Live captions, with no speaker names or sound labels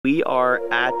We are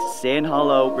at San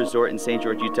Hallow Resort in St.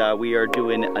 George, Utah. We are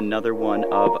doing another one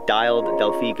of Dialed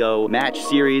Delfico match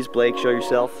series. Blake, show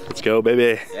yourself. Let's go,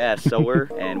 baby. Yeah,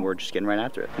 and we're just getting right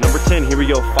after it. Number 10, here we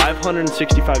go.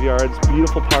 565 yards,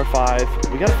 beautiful par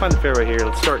 5. We gotta find the fairway here.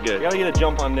 Let's start good. We gotta get a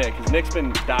jump on Nick, because Nick's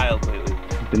been dialed lately.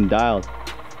 Been dialed.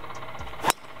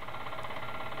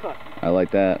 Cut. I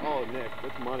like that. Oh, Nick,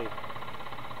 that's money.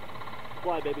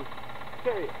 Fly, baby.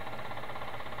 Carry it.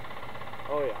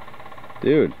 Oh, yeah.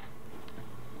 Dude,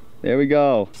 there we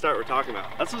go. Start we're talking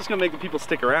about. That's what's gonna make the people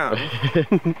stick around.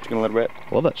 Just gonna let it rip.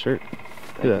 Love that shirt.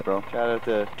 Thank you, bro. Shout out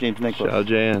to James Nicholas. Shout out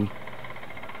JN.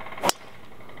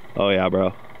 Oh yeah,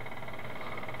 bro.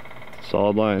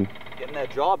 Solid line. Getting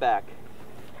that draw back.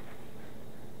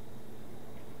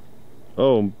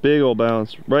 Oh, big old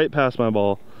bounce. Right past my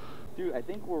ball. Dude, I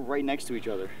think we're right next to each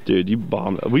other. Dude, you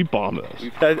bombed it. We bombed this.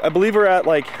 I believe we're at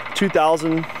like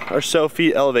 2,000 or so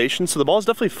feet elevation, so the ball's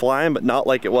definitely flying, but not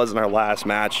like it was in our last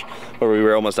match where we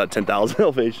were almost at 10,000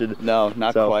 elevation. No,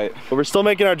 not quite. But we're still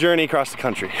making our journey across the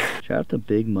country. Shout out to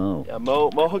Big Mo. Yeah,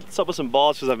 Mo hooked us up with some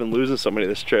balls because I've been losing so many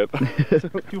this trip.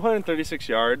 236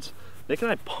 yards. Nick and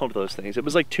I pumped those things. It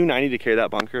was like 290 to carry that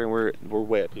bunker, and we're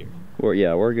way up here.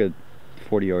 We're a good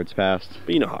 40 yards past.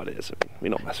 But you know how it is. I mean, we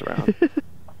don't mess around.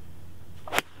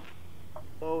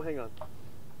 Oh, hang on.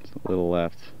 Just a little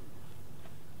left.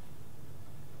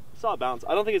 Saw a bounce.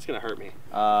 I don't think it's gonna hurt me.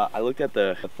 I looked at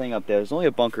the thing up there. There's only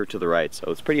a bunker to the right, so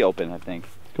it's pretty open, I think.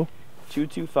 Cool.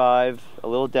 225, a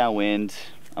little downwind.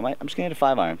 I'm just gonna hit a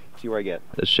 5-iron. See where I get.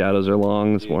 The shadows are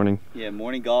long this morning. Yeah,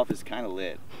 morning golf is kind of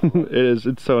lit. It is.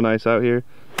 It's so nice out here.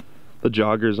 The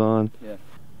jogger's on. Yeah.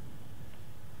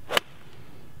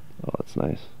 Oh, that's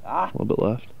nice. Ah. A little bit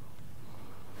left.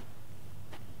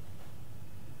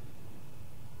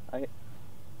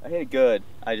 I hit it good.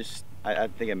 I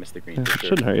think I missed the green. Yeah, sure.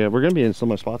 Shouldn't hurt. Yeah, we're gonna be in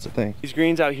similar spots, I think. These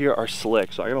greens out here are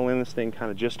slick, so I gotta land this thing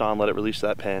kind of just on, let it release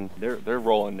that pin. They're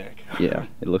rolling, Nick. Yeah,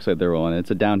 it looks like they're rolling.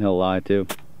 It's a downhill lie too.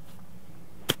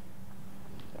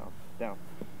 Down.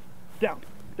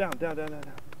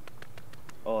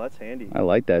 Oh, that's handy. I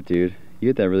like that, dude. You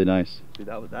hit that really nice. Dude,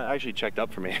 that actually checked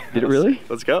up for me. Did it really?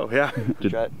 Let's go. Yeah.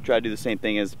 Try to do the same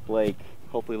thing as Blake.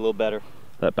 Hopefully a little better.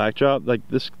 That backdrop, like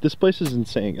this place is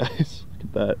insane, guys. Look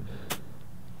at that.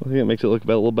 I think it makes it look a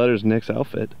little better as Nick's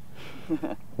outfit.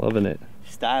 Loving it.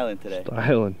 Styling today.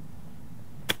 Styling.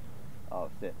 Oh,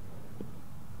 shit.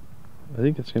 I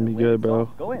think that's gonna be good, bro.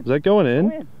 Go in. Is that going in?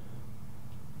 Go in.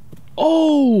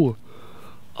 Oh!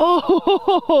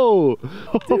 Oh!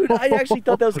 Dude, I actually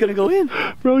thought that was gonna go in.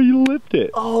 Bro, you lipped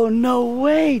it. Oh, no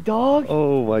way, dog.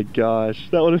 Oh my gosh.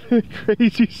 That would have been a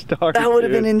crazy start. That would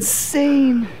have been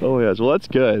insane. Oh yes, well that's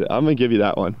good. I'm gonna give you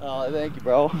that one. Oh, thank you,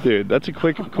 bro. Dude, that's a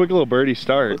quick little birdie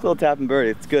start. Quick little tap and birdie.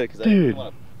 It's good because I Dude. don't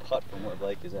want to putt from where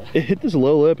Blake is at. It hit this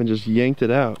low lip and just yanked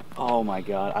it out. Oh my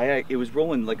god, it was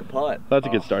rolling like a putt. That's a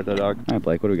good start though, dog. All right,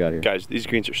 Blake, what do we got here? Guys, these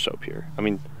greens are so pure. I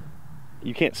mean,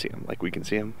 you can't see them like we can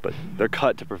see them, but they're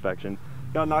cut to perfection.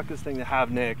 Gotta knock this thing to have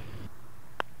Nick.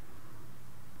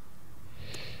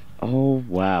 Oh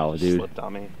wow, dude! Slipped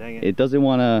on me. Dang it! It doesn't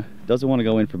wanna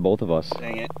go in for both of us.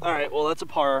 Dang it! All right, well that's a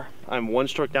par. I'm one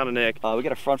stroke down to Nick. We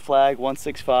got a front flag,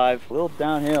 165, a little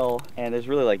downhill, and there's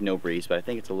really like no breeze, but I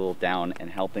think it's a little down and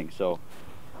helping. So,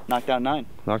 knock down 9.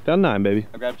 Knock down 9, baby.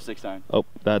 I grabbed a 6-iron. Oh,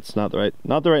 that's not the right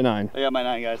 9. I got my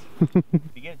 9, guys. If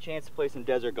you get a chance to play some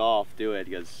desert golf, do it,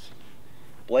 because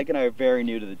Blake and I are very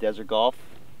new to the desert golf,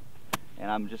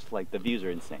 and I'm just like, the views are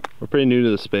insane. We're pretty new to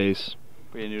the space.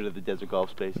 Pretty new to the desert golf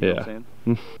space, you know what I'm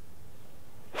saying?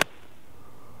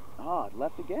 Ah,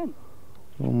 left again.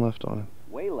 One left on it.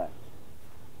 Way left.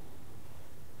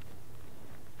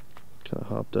 Kind of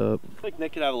hopped up. I think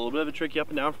Nick could have a little bit of a tricky up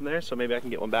and down from there, so maybe I can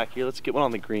get one back here. Let's get one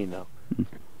on the green though.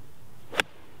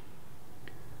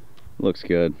 Looks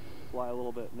good. Fly a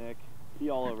little bit, Nick. Be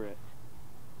all over it.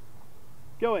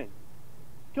 Go in.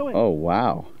 Go in. Oh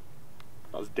wow.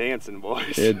 I was dancing,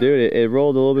 boys. Yeah, dude, it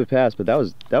rolled a little bit past, but that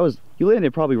was you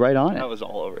landed probably right on it. That was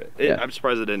all over it. Yeah. I'm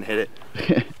surprised I didn't hit it.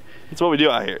 That's what we do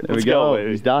out here. There we go.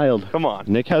 Baby. He's dialed. Come on.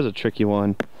 Nick has a tricky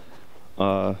one.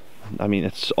 I mean,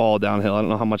 it's all downhill. I don't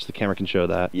know how much the camera can show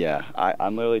that. Yeah,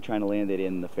 I'm literally trying to land it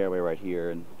in the fairway right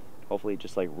here, and hopefully it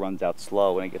just like runs out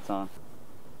slow when it gets on.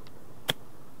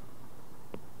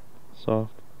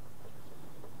 Soft.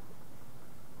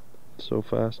 So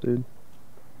fast, dude.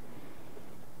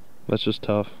 That's just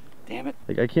tough. Damn it.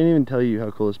 Like, I can't even tell you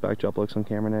how cool this backdrop looks on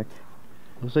camera, Nick.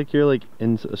 Looks like you're like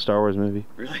in a Star Wars movie.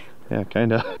 Really? Yeah,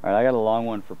 kinda. Alright, I got a long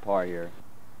one for par here.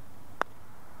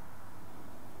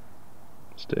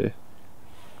 Stay.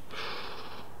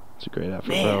 It's a great effort,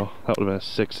 bro. That would have been a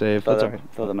sick save. Thought That's that, all right.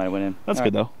 thought that might have went in. That's All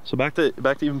good right. though. So back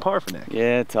to even par for Nick.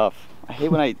 Yeah, tough. I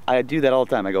hate when I do that all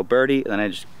the time. I go birdie, and then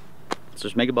let's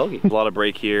just make a bogey. A lot of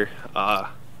break here.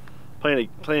 Playing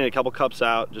a couple cups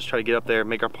out. Just try to get up there,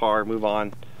 make our par, move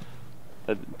on.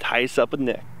 Tie us up with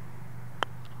Nick.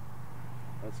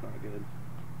 That's not good.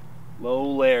 Low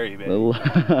Larry, baby.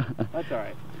 That's all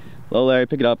right. Low Larry,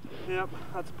 pick it up. Yep,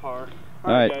 that's par.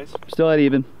 All right, guys. still at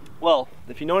even. Well,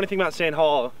 if you know anything about Sand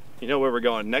Hall, you know where we're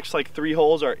going. Next like 3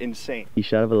 holes are insane. Each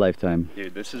shot of a lifetime.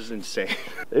 Dude, this is insane.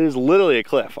 It is literally a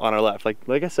cliff on our left.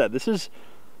 Like I said, this is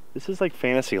like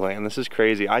fantasy land. This is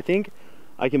crazy. I think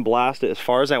I can blast it as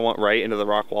far as I want right into the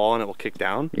rock wall and it will kick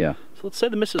down. Yeah. So let's say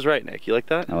the miss is right, Nick. You like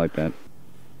that? I like that.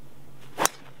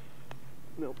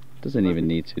 Nope. Doesn't even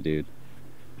need to, dude.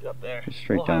 Get up there. Just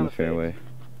straight down the fairway.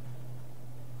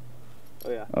 Oh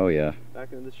yeah. Oh yeah.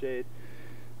 Back into the shade.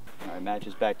 All right, match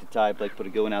is back to tie. Blake put a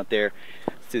good one out there.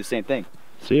 Let's do the same thing.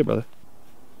 See you, brother.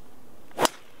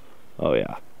 Oh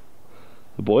yeah.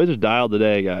 The boys are dialed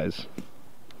today, guys.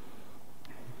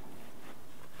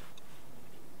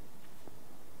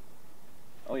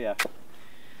 Oh yeah.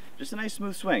 Just a nice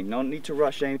smooth swing. No need to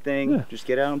rush anything. Yeah. Just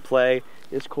get out and play.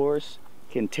 This course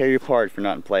can tear you apart if you're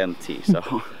not in play on the tee. So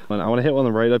I want to hit one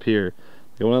right up here.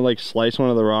 You want to like slice one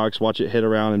of the rocks, watch it hit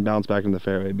around and bounce back in the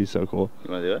fairway. It'd be so cool.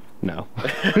 you want to do it? No.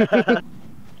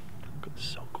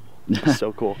 So cool.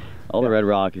 So cool. All the red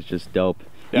rock is just dope.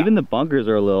 Yeah. Even the bunkers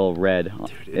are a little red.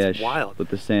 Dude, it's wild. With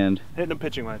the sand. Hitting a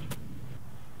pitching wedge.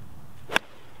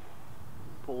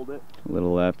 Pulled it. A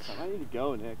little left. I need to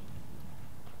go, Nick.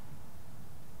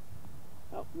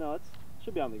 Oh, no, it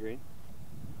should be on the green.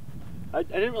 I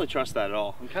didn't really trust that at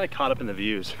all. I'm kind of caught up in the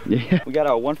views. Yeah. We got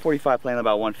our 145 playing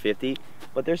about 150,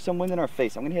 but there's some wind in our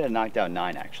face. I'm gonna hit a knockdown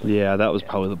 9 actually. Yeah, that was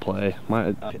probably the play.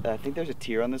 I think there's a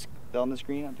tier on this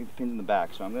green. I think the pin's in the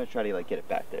back, so I'm gonna try to like get it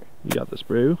back there. You got this,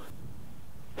 bro.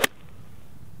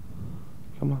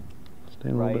 Come on, stay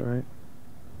a little bit right.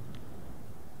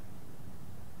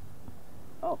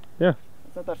 Oh. Yeah.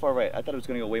 It's not that far right. I thought it was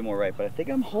gonna go way more right, but I think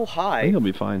I'm hole high. I think it'll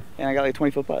be fine. And I got like a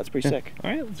 20-foot putt. That's pretty sick. All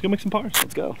right, let's go make some pars.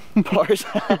 Let's go. Pars.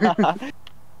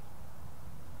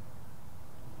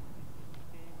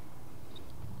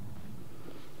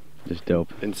 Just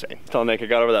dope. Insane. Tell Nick I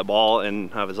got over that ball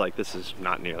and I was like, this is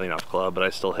not nearly enough club, but I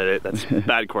still hit it. That's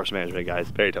bad course management, guys.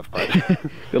 Very tough putt.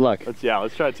 Good luck. Let's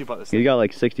try to 2-putt this You thing. got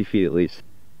like 60 feet at least.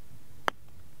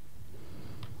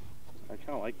 I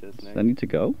kind of like this, Nick. Does that need to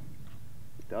go?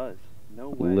 It does. No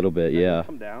way. A little bit, Does yeah. it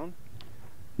come down?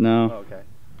 No. Oh, okay.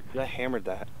 I hammered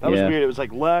that. That was weird. It was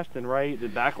like left and right,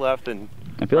 and back left and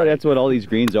I feel like that's what all these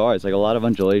greens are. It's like a lot of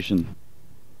undulation.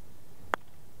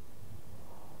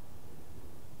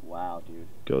 Wow, dude.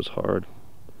 goes hard.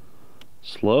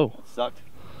 Slow. It sucked.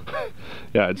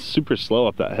 Yeah, it's super slow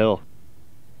up that hill.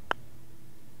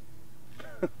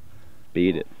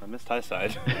 Beat it. I missed high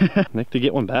side. Nick to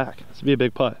get one back. This would be a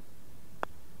big putt.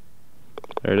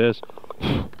 There it is.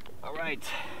 All right.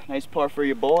 Nice par for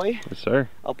your boy. Yes, sir.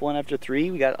 Up one after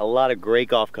three. We got a lot of great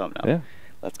golf coming up. Yeah.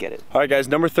 Let's get it. All right, guys,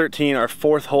 number 13, our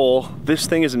fourth hole. This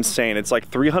thing is insane. It's like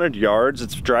 300 yards.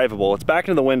 It's drivable. It's back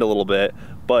into the wind a little bit,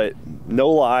 but no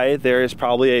lie, there is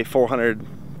probably a 400,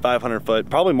 500 foot,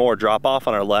 probably more drop off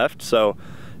on our left. So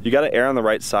you got to err on the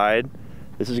right side.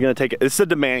 This is going to take, this is a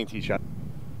demanding tee shot.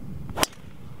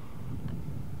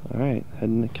 All right,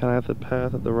 heading kind of at the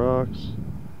path of the rocks.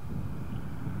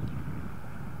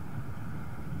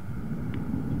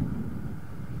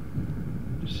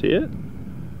 You see it?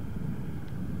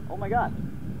 Oh my God.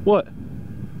 What?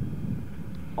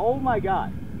 Oh my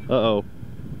God. Uh-oh.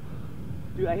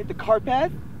 Dude, I hit the cart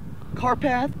path,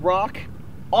 rock,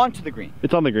 onto the green.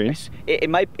 It's on the green. It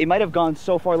might have gone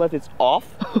so far left it's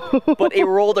off, but it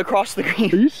rolled across the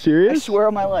green. Are you serious? I swear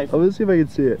on my life. I'm gonna see if I can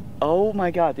see it. Oh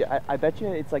my God, dude, I bet you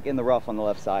it's like in the rough on the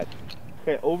left side.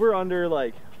 Okay, over under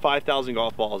like 5,000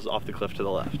 golf balls off the cliff to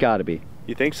the left. Gotta be.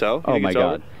 You think so? You Oh think my it's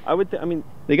over? God. I would. I mean,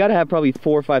 They gotta have probably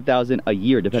 4,000 or 5,000 a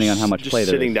year, depending on how much play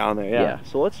there is. sitting down there. Yeah.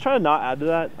 So let's try to not add to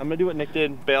that. I'm gonna do what Nick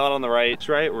did. Bail out on the right. It's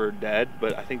right. We're dead.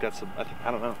 But I think that's.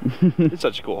 I don't know. It's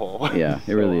such a cool hole. Yeah,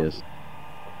 it really is.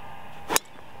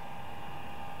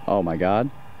 Oh my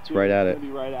God. It's right at it.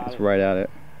 It's right at it.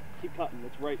 Keep cutting.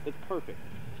 It's right. That's perfect.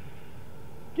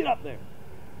 Get up there.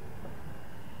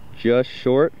 Just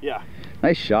short. Yeah.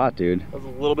 Nice shot, dude. That was a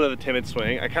little bit of a timid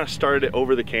swing. I kind of started it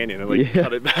over the canyon and like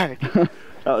cut it back. That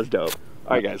was dope.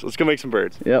 All right, guys, let's go make some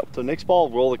birds. Yep. So Nick's ball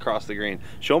rolled across the green.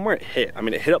 Show them where it hit. I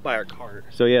mean, it hit up by our cart.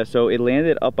 So yeah, so it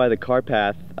landed up by the cart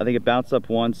path. I think it bounced up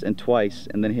once and twice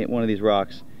and then hit one of these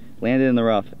rocks. Landed in the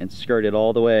rough and skirted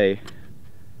all the way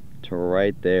to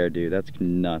right there, dude. That's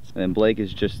nuts. And then Blake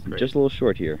is just a little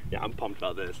short here. Yeah, I'm pumped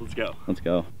about this. Let's go. Let's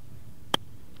go.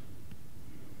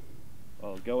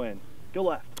 Oh, go in. Go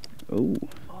left. Ooh.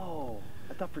 Oh,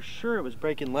 I thought for sure it was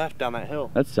breaking left down that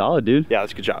hill. That's solid, dude. Yeah,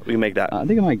 that's a good job. We can make that. I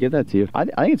think I might give that to you. I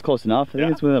think it's close enough. I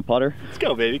think it's within a putter. Let's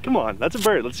go, baby. Come on. That's a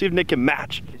bird. Let's see if Nick can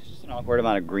match. It's just an awkward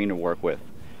amount of green to work with.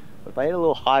 But if I hit a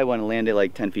little high one and land it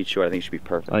like 10 feet short, I think it should be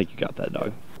perfect. I think you got that,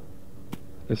 dog.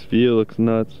 This view looks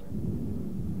nuts.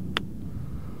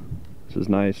 This is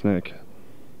nice, Nick.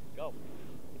 Go.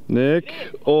 Nick.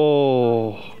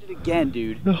 Oh. I did it again,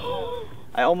 dude.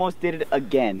 I almost did it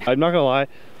again. I'm not gonna lie.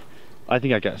 I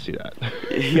think I gotta see that.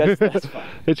 Yes, that's fine.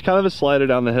 It's kind of a slider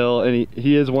down the hill, and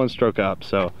he is one stroke up,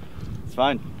 so it's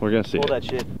fine. We're gonna see. Pull that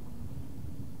shit.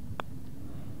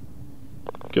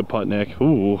 Good putt, Nick.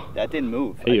 Ooh. That didn't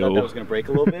move. Hey, I thought that was gonna break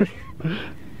a little bit.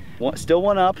 Still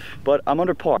one up, but I'm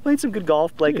under par. Played some good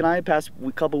golf, Blake and I, past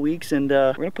couple weeks, and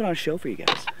we're gonna put on a show for you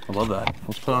guys. I love that.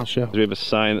 Let's put on a show. We have a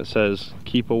sign that says,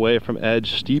 keep away from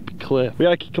edge, steep cliff. We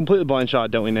gotta complete the blind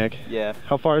shot, don't we, Nick? Yeah.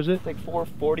 How far is it? It's like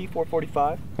 440,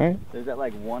 445. All right. There's that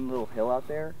like one little hill out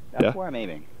there. That's where I'm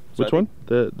aiming. So which one?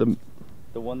 The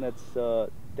one that's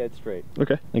dead straight.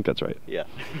 Okay, I think that's right. Yeah.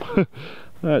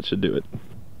 That should do it.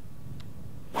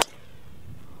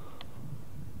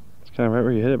 It's kind of right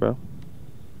where you hit it, bro.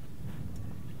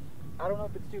 I don't know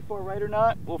if it's too far right or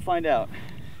not. We'll find out.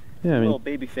 Yeah, I mean, a little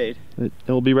baby fade.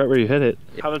 It'll be right where you hit it.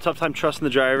 Yeah. Having a tough time trusting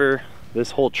the driver this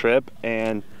whole trip,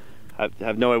 and I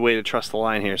have no way to trust the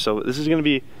line here. So this is going to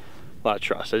be a lot of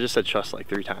trust. I just said trust like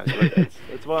 3 times. But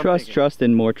it's what I'm thinking. Trust,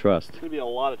 and more trust. It's going to be a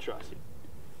lot of trust.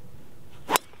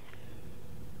 I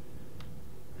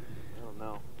don't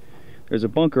know. There's a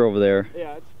bunker over there.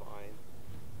 Yeah, it's fine.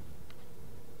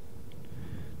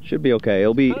 Should be okay.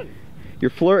 It'll be. You're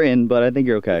flirting, but I think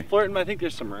you're okay. Flirting, I think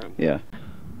there's some room. Yeah.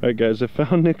 All right, guys, I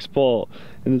found Nick's ball,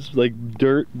 and it's like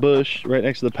dirt bush right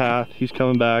next to the path. He's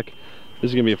coming back.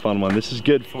 This is gonna be a fun one. This is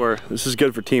good for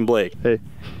Team Blake. Hey.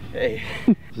 Hey.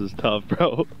 This is tough,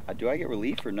 bro. Do I get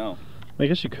relief or no? I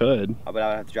guess you could. But I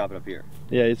would have to drop it up here.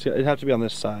 Yeah, it'd have to be on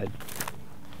this side.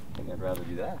 I think I'd rather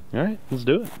do that. All right, let's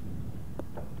do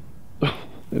it.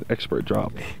 An expert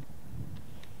drop.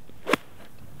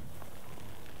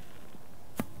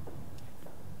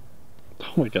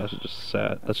 Oh my gosh, it just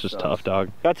sat. That's just tough,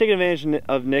 dog. Got taking advantage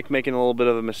of Nick making a little bit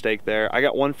of a mistake there. I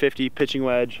got 150 pitching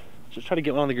wedge. Just try to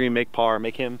get one on the green, make par,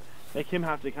 make him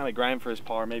have to kind of grind for his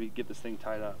par, maybe get this thing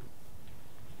tied up.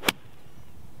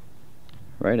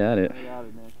 Right at it. Right at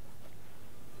it, Nick.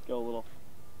 Let's go a little.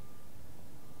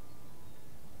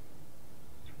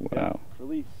 Wow. Yeah.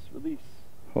 Release.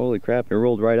 Holy crap, it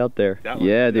rolled right up there.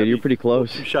 Yeah, dude, you're pretty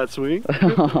close. 2-shot swing.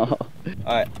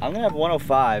 Alright, I'm gonna have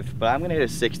 105, but I'm gonna hit a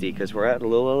 60 because we're at a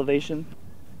little elevation.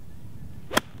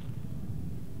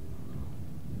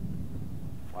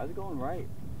 Why is it going right?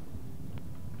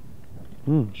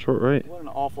 Short right. What an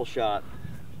awful shot.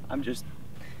 I'm just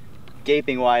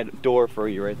gaping wide door for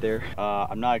you right there.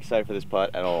 I'm not excited for this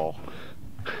putt at all.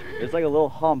 There's like a little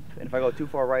hump, and if I go too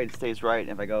far right, it stays right, and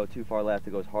if I go too far left,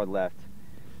 it goes hard left.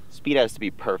 Speed has to be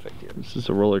perfect here. This is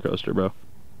a roller coaster, bro.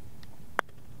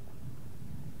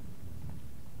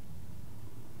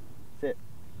 Sit.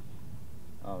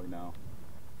 Oh no.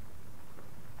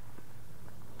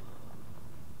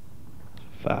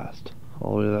 Fast.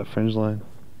 All the way to that fringe line.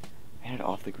 I hit it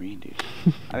off the green, dude.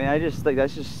 I mean, I just like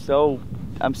that's just so.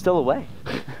 I'm still away.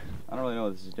 I don't really know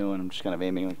what this is doing. I'm just kind of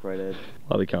aiming like right edge.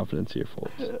 A lot of confidence here,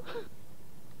 folks.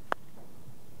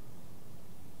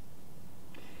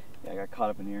 Yeah, I got caught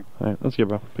up in here. All right, let's get,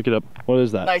 bro. Pick it up. What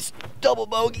is that? Nice double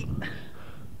bogey.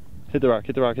 Hit the rock.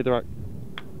 Hit the rock. Hit the rock.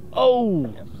 Oh!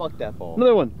 Yeah, fuck that ball.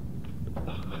 Another one.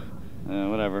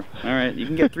 Whatever. All right, you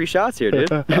can get 3 shots here, dude.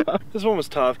 This one was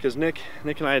tough because Nick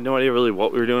and I had no idea really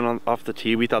what we were doing off the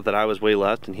tee. We thought that I was way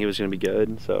left and he was going to be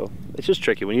good. So it's just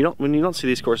tricky when you don't see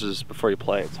these courses before you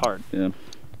play. It's hard. Yeah.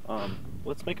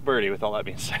 Let's make a birdie. With all that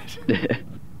being said.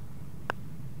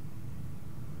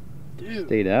 Dude.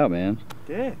 Stayed out, man.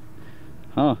 Did.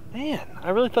 Huh. Man,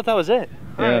 I really thought that was it.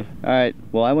 Yeah. All right.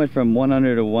 Well, I went from 1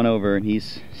 under to 1 over, and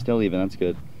he's still even. That's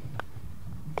good.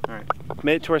 All right.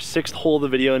 Made it to our 6th hole of the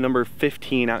video, number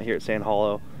 15 out here at Sand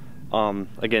Hollow.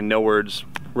 Again, no words.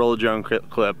 Roll a drone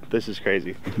clip. This is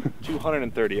crazy.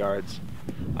 230 yards.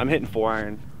 I'm hitting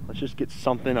 4-iron. Let's just get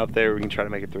something up there. We can try to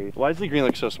make it 3. Why does the green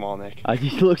look so small, Nick?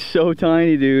 He looks so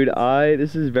tiny, dude.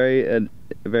 This is a very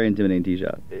intimidating tee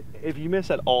shot. If you miss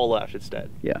at all left, it's dead.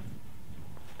 Yeah.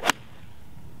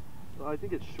 Well, I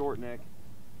think it's short, Nick.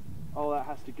 Oh, that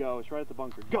has to go. It's right at the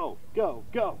bunker. Go, go,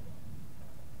 go.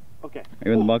 Okay. Are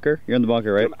you in the bunker? You're in the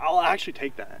bunker, right? Dude, I'll actually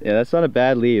take that. Yeah, that's not a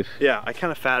bad leave. Yeah, I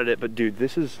kind of fatted it, but dude,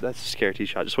 that's a scare tee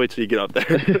shot. Just wait till you get up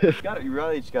there. You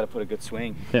really just gotta put a good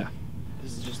swing. Yeah.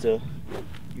 This is just a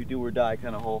you do or die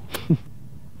kind of hole.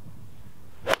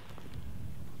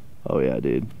 Oh yeah,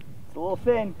 dude. It's a little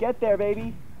thin. Get there,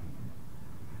 baby.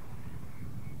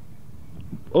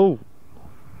 Oh.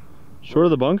 Short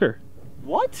of the bunker.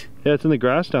 What? Yeah, it's in the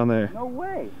grass down there. No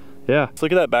way. Yeah. Let's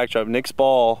look at that backdrop. Nick's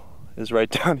ball is right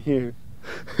down here.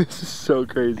 This is so I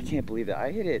crazy. can't believe that.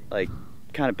 I hit it like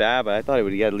kind of bad, but I thought it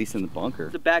would get at least in the bunker.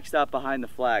 It's a backstop behind the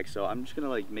flag, so I'm just gonna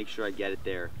like make sure I get it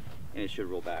there, and it should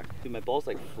roll back. Dude, my ball's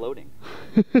like floating.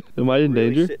 Am I in Really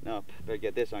danger? sitting up. Better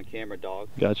get this on camera, dog.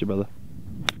 Gotcha, brother.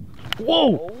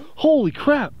 Whoa! Oh. Holy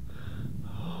crap!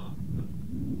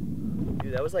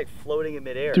 Dude, that was like floating in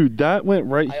midair. Dude, that went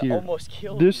right I here. almost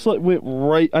killed This you. like went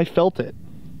right. I felt it.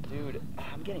 Dude,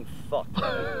 I'm getting fucked.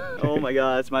 Oh my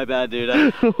god, that's my bad, dude. I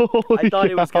Holy thought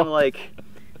it was cow. gonna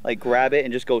like grab it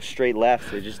and just go straight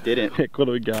left. It just didn't. Nick, what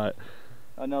do we got?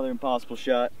 Another impossible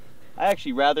shot. I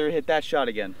actually rather hit that shot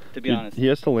again, to be Dude, honest. he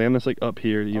has to land this like up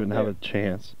here to even have there. a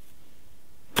chance.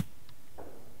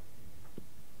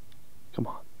 Come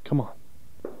on, come on.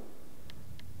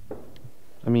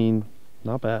 I mean,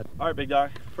 not bad. All right, big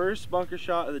dog. First bunker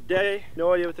shot of the day.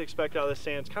 No idea what to expect out of this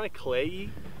sand. It's kind of clayey,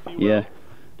 if you will. Yeah.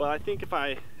 But I think if I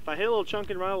hit a little chunk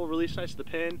and run, it will release nice to the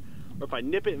pin. Or if I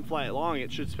nip it and fly it long,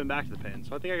 it should spin back to the pin.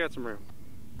 So I think I got some room.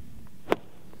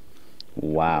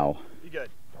 Wow. You good?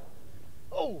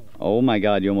 Oh! Oh my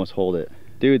god, you almost hold it.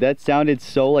 Dude, that sounded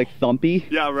so like thumpy.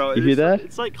 Yeah, bro. You hear that?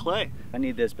 It's like clay. I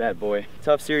need this bad boy.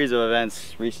 Tough series of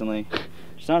events recently.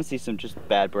 Just honestly some just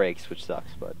bad breaks, which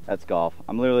sucks, but that's golf.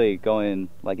 I'm literally going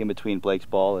like in between Blake's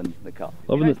ball and the cup. It'd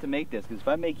be Loving nice it. to make this, because if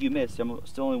I make you miss, I'm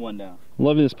still only one down. I'm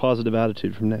loving this positive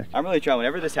attitude from Nick. I'm really trying.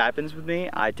 Whenever this happens with me,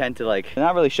 I tend to like,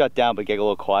 not really shut down, but get a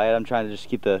little quiet. I'm trying to just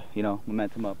keep the, you know,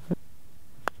 momentum up.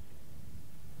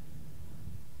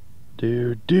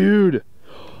 Dude.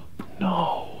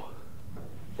 No.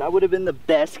 That would have been the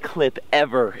best clip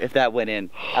ever if that went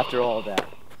in after all of that.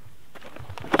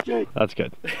 That's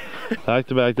good.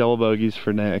 Back-to-back double bogeys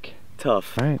for Nick.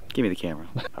 Tough. All right. Give me the camera.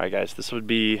 All right, guys. This would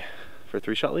be for a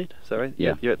 3-shot lead. Is that right?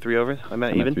 Yeah. You're at 3 over. I'm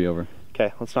at I'm even. at 3 over.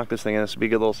 Okay, let's knock this thing in. This would be a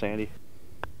good little sandy.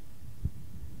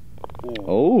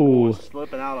 Oh. It's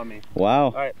slipping out on me. Wow.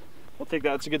 All right, we'll take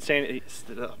that. It's a good sandy. It's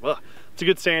a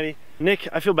good sandy. Nick,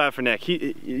 I feel bad for Nick.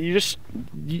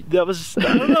 That was,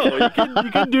 I don't know. You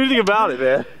couldn't do anything about it,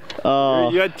 man.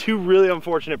 Oh. You had 2 really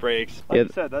unfortunate breaks. Like Yeah.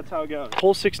 I said, that's how it goes.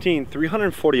 Hole 16,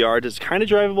 340 yards. It's kind of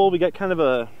drivable. We got kind of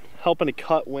a helping to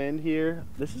cut wind here.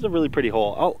 This is a really pretty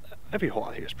hole. Every hole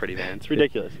out here is pretty, man. It's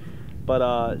ridiculous. But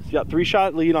you got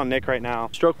 3-shot lead on Nick right now.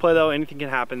 Stroke play though, anything can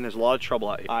happen. There's a lot of trouble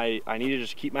out here. I need to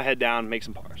just keep my head down, make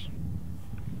some pars.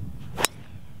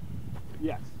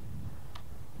 Yes.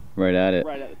 Right at it.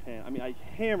 Right at the pin. I mean, I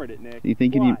hammered it, Nick. You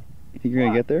think Why? you think you're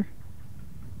gonna get there?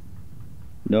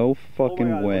 No fucking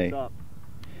Oh my God, way. it what's up?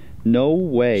 No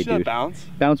way, You see that dude. bounce?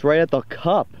 Bounce right at the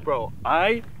cup. Bro,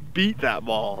 I beat that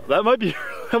ball. That might be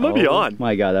be on.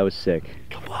 My god, that was sick.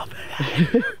 Come on,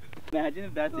 man. Imagine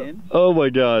if that's in. Oh my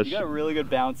gosh. You got a really good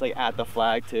bounce like at the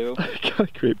flag too. I got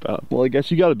a great bounce. Well, I guess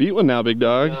you got to beat one now, big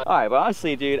dog. Alright, but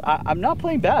honestly, dude, I'm not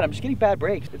playing bad. I'm just getting bad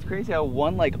breaks. It's crazy how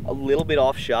one like a little bit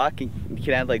off shot can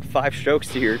add like 5 strokes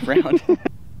to your round.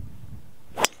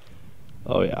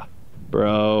 Oh yeah.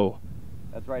 Bro.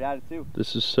 That's right at it too.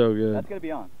 This is so good. That's gonna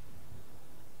be on.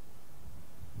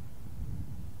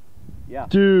 Yeah.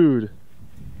 Dude.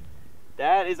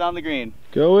 That is on the green.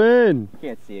 Go in.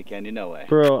 Can't see it, can you? No way.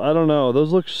 Bro, I don't know.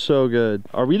 Those look so good.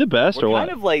 Are we the best We're or what?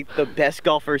 kind of like the best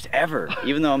golfers ever,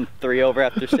 even though I'm 3 over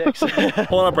after 6.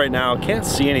 Pulling up right now. Can't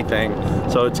see anything.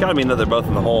 So it's got to mean that they're both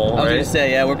in the hole, I was right? gonna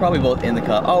say, yeah, we're probably both in the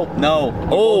cup. Oh, no.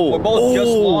 Oh. We're both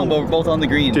just long, but we're both on the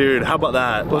green. Dude, how about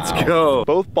that? Wow. Let's go.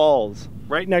 Both balls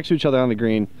right next to each other on the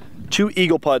green. 2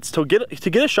 eagle putts. To get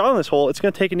a shot on this hole, it's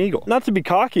gonna take an eagle. Not to be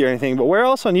cocky or anything, but where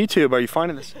else on YouTube are you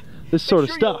finding this sort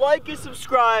of stuff? You like and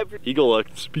subscribe. Eagle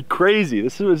looks be crazy.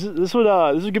 This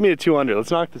would give me a 2 under. Let's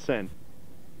knock this in.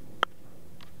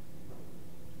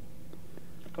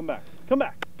 Come back. Come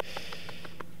back.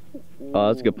 Oh,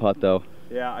 that's a good putt though.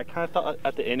 Yeah, I kind of thought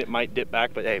at the end it might dip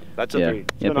back, but hey, that's a Yeah. 3.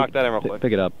 Let's Yeah, go knock that in real quick.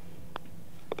 Pick it up.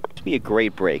 It'd be a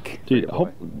great break. Dude,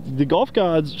 the golf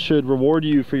gods should reward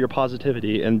you for your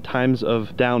positivity in times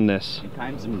of downness. In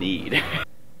times of need.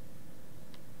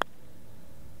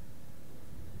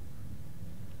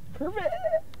 Perfect.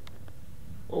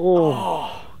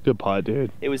 Oh, good putt,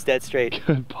 dude. It was dead straight.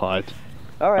 Good putt.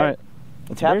 All right. All right.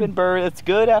 Tap and bird. It's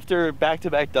good after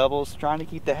back-to-back doubles. Trying to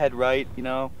keep the head right, you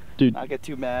know. Dude, not get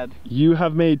too mad. you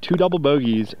have made 2 double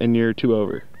bogeys and you're 2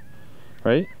 over.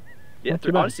 right? Yeah,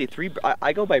 honestly,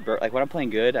 I go by like when I'm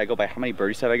playing good, I go by how many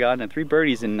birdies have I gotten, and 3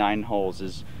 birdies in 9 holes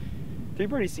is 3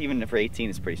 birdies even for 18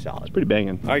 is pretty solid. It's pretty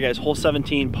banging. All right, guys, hole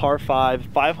 17, par 5,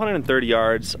 530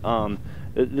 yards.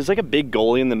 There's like a big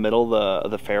goalie in the middle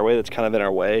of the fairway that's kind of in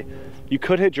our way. You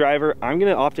could hit driver. I'm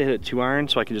gonna opt to hit a 2-iron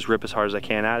so I can just rip as hard as I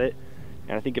can at it.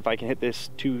 And I think if I can hit this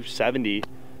 270,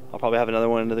 I'll probably have another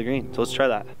one into the green. So let's try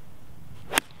that.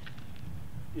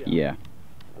 Yeah.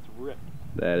 That's ripped.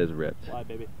 That is ripped. Fly,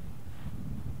 baby.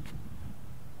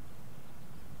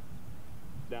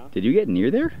 Down? Did you get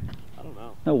near there? I don't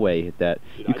know. No way you hit that.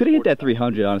 Dude, you could have hit that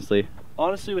 300, honestly.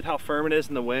 Honestly, with how firm it is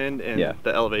in the wind and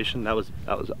the elevation, that was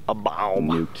a bomb.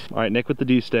 Nuked. All right, Nick with the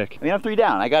D stick. I mean, I'm 3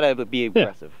 down. I gotta be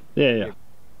aggressive. Yeah.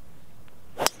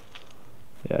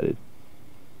 Yeah, dude.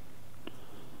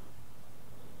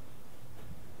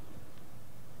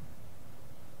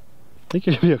 I think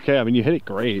you're gonna be okay. I mean, you hit it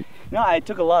great. No, I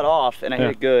took a lot off and I hit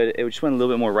it good. It just went a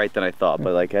little bit more right than I thought,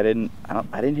 but like I didn't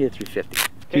hit 350.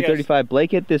 235.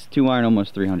 Blake hit this 2-iron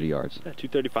almost 300 yards. Yeah,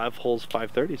 235 holes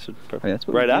 530. So perfect. That's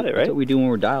what right at it, right? That's what we do when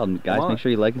we're dialed. Guys, make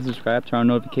sure you like and subscribe, turn on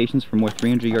notifications for more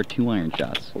 300-yard 2-iron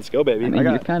shots. Let's go, baby. I mean,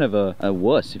 you're kind of a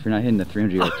wuss if you're not hitting the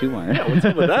 300-yard 2-iron. Yeah, what's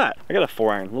up with that? I got a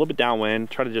 4-iron, a little bit downwind.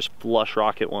 Try to just flush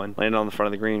rocket one, land on the front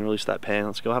of the green, release that pin.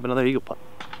 Let's go have another eagle putt.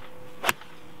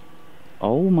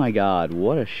 Oh my God,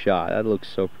 what a shot! That looks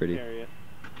so pretty.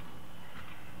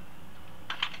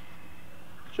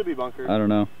 Should be bunker. I don't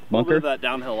know. Bunker? A little bit of that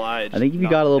downhill lie. I think if you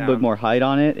got a little bit more height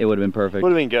on it, it would have been perfect.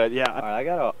 Would have been good, yeah. All right, I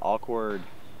got an awkward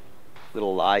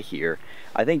little lie here.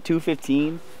 I think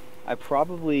 215. I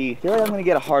probably feel like I'm gonna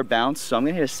get a hard bounce, so I'm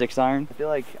gonna hit a 6-iron. I feel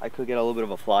like I could get a little bit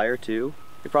of a flyer too.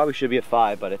 It probably should be a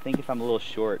 5, but I think if I'm a little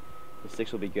short, the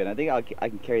 6 will be good. I think I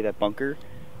can carry that bunker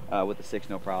with the 6,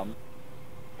 no problem.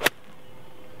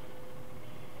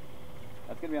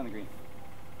 That's gonna be on the green.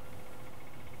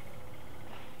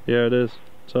 Yeah, it is.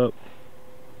 What's up?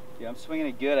 Yeah, I'm swinging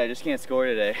it good. I just can't score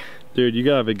today. Dude, you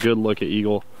gotta have a good look at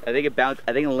eagle. I think it bounced.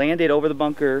 I think it landed over the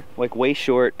bunker, like way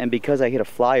short, and because I hit a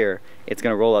flyer, it's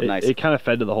gonna roll up nice. It kind of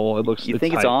fed to the hole. It looks. You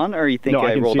think tight. it's on, or you think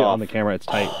I can rolled see it off? on the camera. It's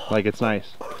tight. Like it's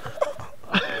nice.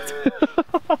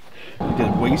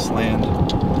 Good wasteland.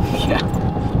 Yeah.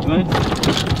 You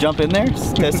wanna jump in there,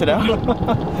 test it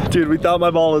out? Dude, we thought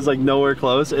my ball was like nowhere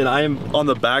close, and I am on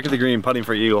the back of the green putting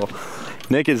for eagle.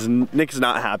 Nick is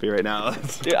not happy right now.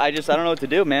 Dude, I don't know what to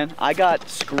do, man. I got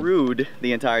screwed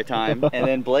the entire time, and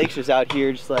then Blake's just out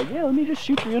here just like, yeah, let me just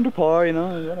shoot 3 under par, you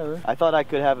know, whatever. I thought I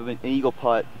could have an eagle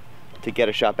putt to get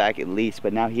a shot back at least,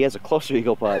 but now he has a closer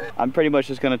eagle putt. I'm pretty much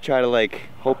just gonna try to like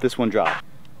hope this one drops.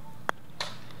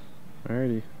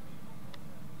 Alrighty.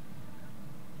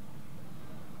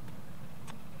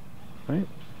 Right.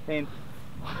 Pain.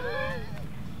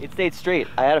 It stayed straight.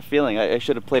 I had a feeling I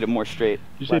should have played it more straight.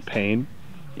 Did you say pain?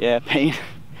 Yeah, pain.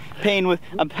 Pain with,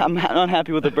 I'm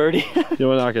unhappy with the birdie. You want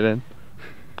to knock it in?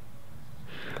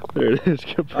 There it is.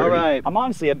 Good birdie. All right. I'm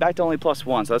back to only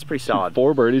 +1, so that's pretty solid.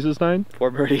 4 birdies this time?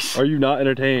 4 birdies. Are you not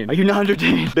entertained? Are you not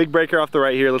entertained? Big breaker off the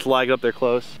right here. Let's lag up there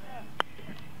close.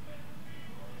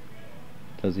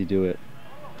 Does he do it?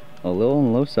 A little on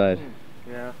the low side.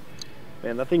 Yeah.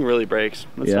 Man, that thing really breaks.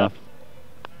 That's yeah. tough.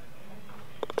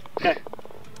 Okay.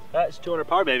 That's 200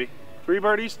 par, baby. 3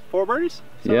 birdies, 4 birdies?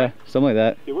 Yeah, something like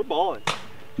that. Dude, we're balling.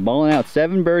 Balling out.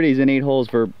 7 birdies in 8 holes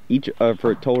for each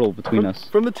for a total between us.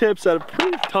 From the tips at a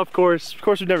pretty tough course. Of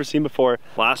course, we've never seen before.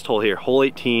 Last hole here, hole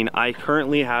 18. I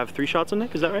currently have 3 shots on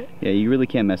Nick. Is that right? Yeah, you really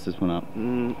can't mess this one up.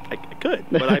 I could,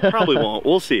 but I probably won't.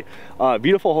 We'll see.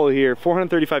 Beautiful hole here.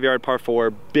 435-yard par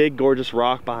 4. Big, gorgeous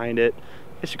rock behind it.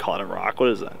 I guess you call it a rock. What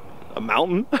is that? A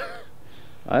mountain?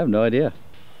 I have no idea.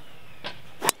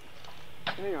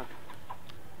 Hang on.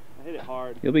 I hit it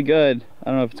hard. You'll be good. I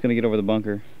don't know if it's gonna get over the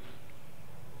bunker.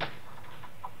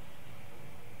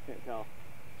 Can't tell.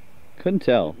 Couldn't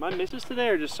tell. My misses today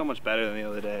are just so much better than the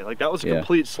other day. Like that was a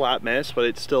complete slap miss, but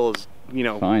it still is, you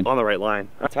know, fine. On the right line.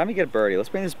 Time to get a birdie. Let's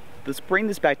bring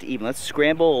this back to even. Let's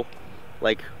scramble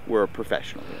like we're a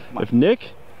professional. If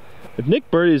Nick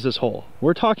birdies this hole,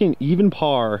 we're talking even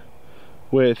par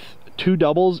with 2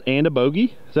 doubles and a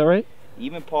bogey. Is that right?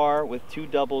 Even par with 2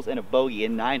 doubles and a bogey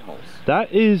in 9 holes.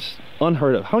 That is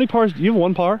unheard of. How many pars? Do you have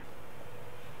 1 par?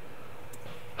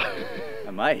 I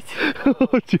might.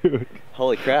 Oh, dude.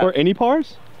 Holy crap. Or any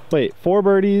pars? Wait, 4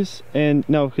 birdies and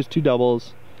no, because 2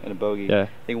 doubles and a bogey. Yeah.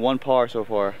 I think 1 par so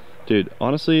far. Dude,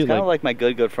 honestly, it's kind of like my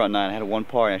good front 9. I had a 1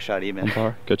 par and I shot even. 1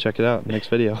 par. Go check it out. Next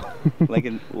video.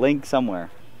 link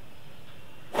somewhere.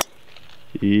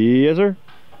 Yes, sir.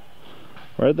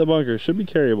 Right at the bunker. Should be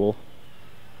carryable.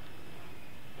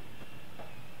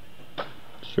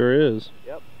 Sure is.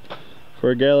 Yep. For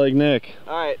a guy like Nick.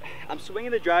 All right, I'm swinging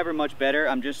the driver much better.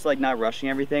 I'm just like not rushing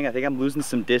everything. I think I'm losing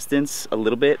some distance a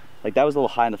little bit. Like that was a little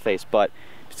high in the face, but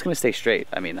it's gonna stay straight.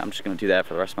 I mean, I'm just gonna do that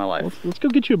for the rest of my life. Let's go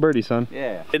get you a birdie, son.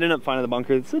 Yeah. It ended up finding the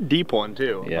bunker. It's a deep one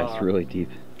too. Yeah, it's really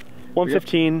deep.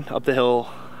 115 up the hill.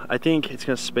 I think it's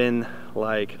gonna spin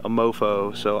like a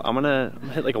mofo, so I'm gonna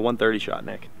hit like a 130 shot,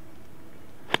 Nick.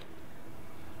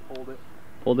 Hold it.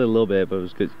 Hold it a little bit, but it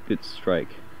was good strike.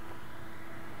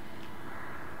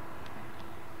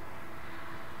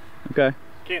 Okay.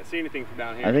 Can't see anything from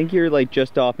down here. I think you're like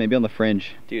just off, maybe on the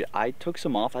fringe. Dude, I took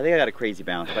some off. I think I got a crazy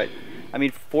bounce, but I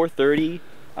mean 430,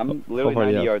 I'm literally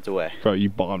 90 yards away. Bro, you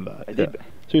bombed that. I did. Yeah.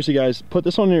 Seriously guys, put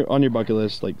this on your bucket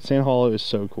list. Like St. Hallow is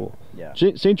so cool. Yeah.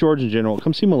 St. George in general.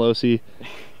 Come see Mullen.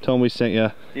 Tell him we sent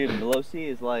you. Dude, Mullen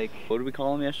is like, what did we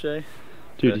call him yesterday?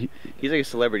 Dude, he's like a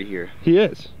celebrity here. He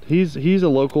is. He's a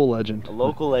local legend. A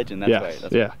local legend, that's right.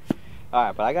 That's yeah. Right. All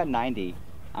right, but I got 90.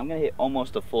 I'm gonna hit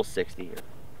almost a full 60 here.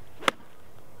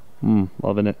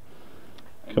 Loving it.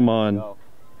 Come on. No.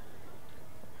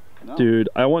 Dude,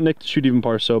 I want Nick to shoot even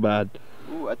par so bad.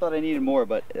 Ooh, I thought I needed more,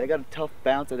 but I got a tough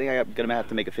bounce. I think I'm gonna have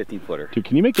to make a 15-footer. Dude,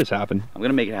 can you make this happen? I'm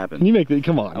gonna make it happen. Can you make it?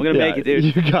 Come on. I'm gonna make it,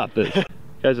 dude. You got this.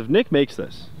 Guys, if Nick makes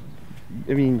this,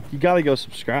 I mean, you gotta go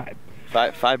subscribe.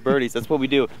 Five birdies, that's what we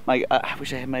do. I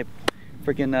wish I had my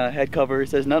freaking head cover. It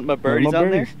says nothing but birdies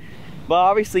on there. But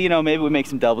obviously, you know, maybe we make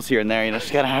some doubles here and there. You know,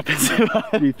 just gotta happen.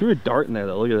 You threw a dart in there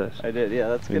though, look at this. I did, yeah,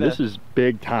 that's good. This is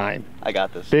big time. I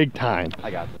got this. Big time.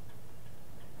 I got this.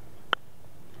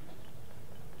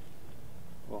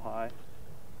 A little high.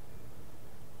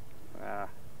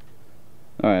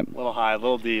 All right. A little high, a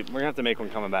little deep. We're gonna have to make one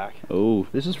coming back. Oh.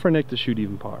 This is for Nick to shoot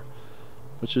even par,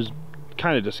 which is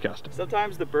kind of disgusting.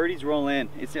 Sometimes the birdies roll in.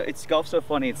 It's golf so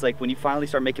funny. It's like when you finally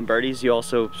start making birdies, you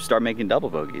also start making double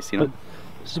bogeys, you know? But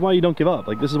this is why you don't give up.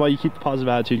 Like, this is why you keep the positive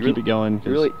attitude, keep it going.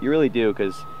 You really do,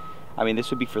 because, I mean, this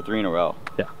would be for 3 in a row.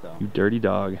 Yeah, so. You dirty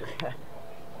dog.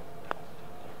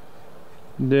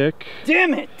 Nick.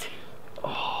 Damn it!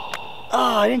 Oh,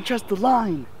 I didn't trust the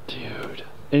line. Dude.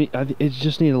 And it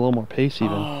just needed a little more pace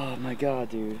even. Oh my god,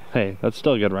 dude. Hey, that's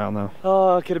still a good round though.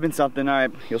 Oh, it could have been something. All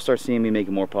right, you'll start seeing me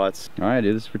making more putts. All right,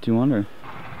 dude, this is for 2 under.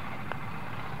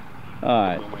 All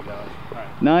right. Oh my god. All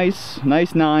right.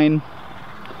 Nice 9.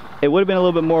 It would have been a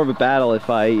little bit more of a battle if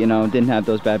I, you know, didn't have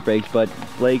those bad breaks, but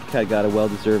Blake had got a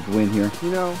well-deserved win here.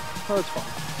 You know, oh, it's fun.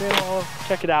 St. Hallow,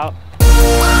 check it out.